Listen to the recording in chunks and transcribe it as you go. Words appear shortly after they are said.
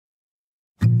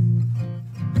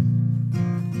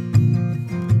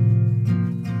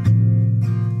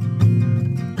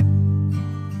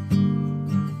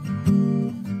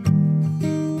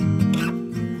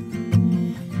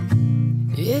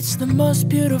It's the most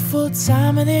beautiful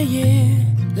time of the year.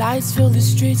 Lights fill the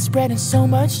streets, spreading so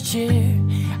much cheer.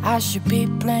 I should be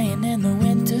playing in the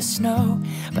winter snow,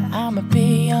 but I'ma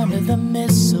be under the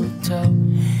mistletoe.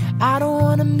 I don't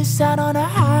wanna miss out on a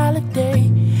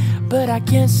holiday, but I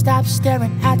can't stop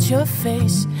staring at your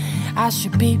face. I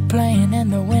should be playing in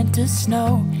the winter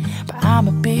snow, but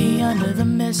I'ma be under the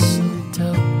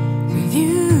mistletoe. With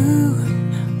you,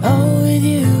 oh with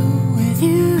you, with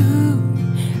you,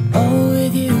 oh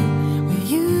with you,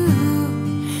 with you,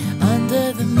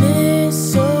 under the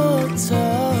mistletoe.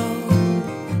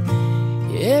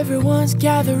 Everyone's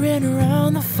gathering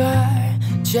around the fire,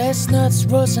 chestnuts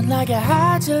roasting like a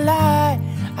hot July.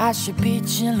 I should be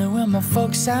chilling with my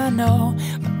folks I know,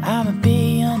 but I'ma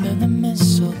be under the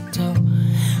mistletoe.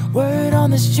 Word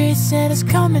on the street, Santa's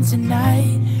coming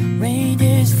tonight.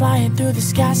 Reindeers flying through the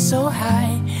sky so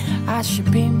high. I should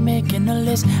be making a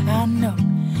list, I know,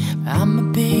 but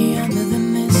I'ma be under the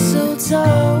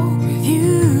mistletoe. With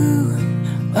you,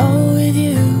 oh with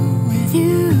you, with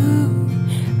you,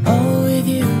 oh with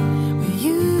you, with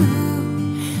you,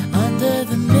 under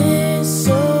the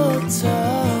mistletoe.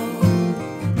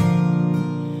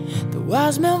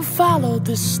 Wise men followed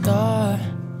the star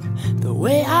the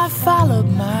way I followed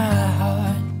my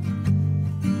heart,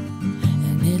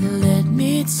 and it led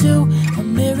me to a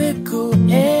miracle.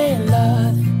 Hey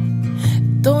Lord,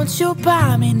 don't you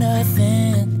buy me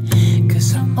nothing,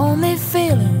 'cause I'm only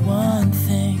feeling one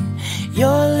thing.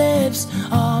 Your lips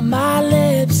on my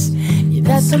lips, yeah,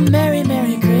 that's a merry,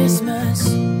 merry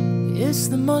Christmas. It's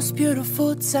the most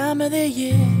beautiful time of the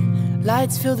year.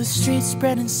 Lights fill the streets,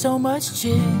 spreading so much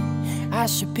cheer. I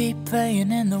should be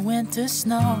playing in the winter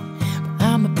snow, but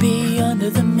I'ma be under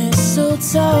the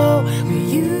mistletoe. With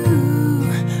you,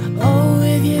 oh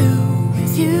with you,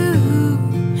 with you,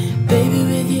 baby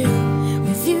with you,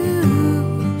 with you,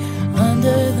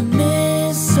 under the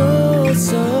mistletoe.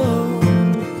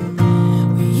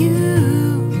 With you,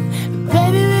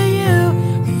 baby with you,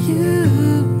 with you,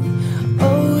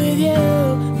 oh with you,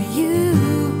 with you,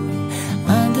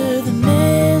 under the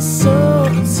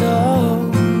mistletoe.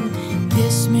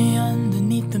 Kiss me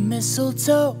underneath the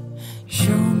mistletoe.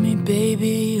 Show me,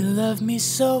 baby, you love me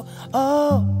so.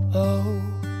 Oh, oh,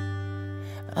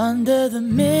 under the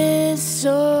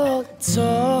mistletoe.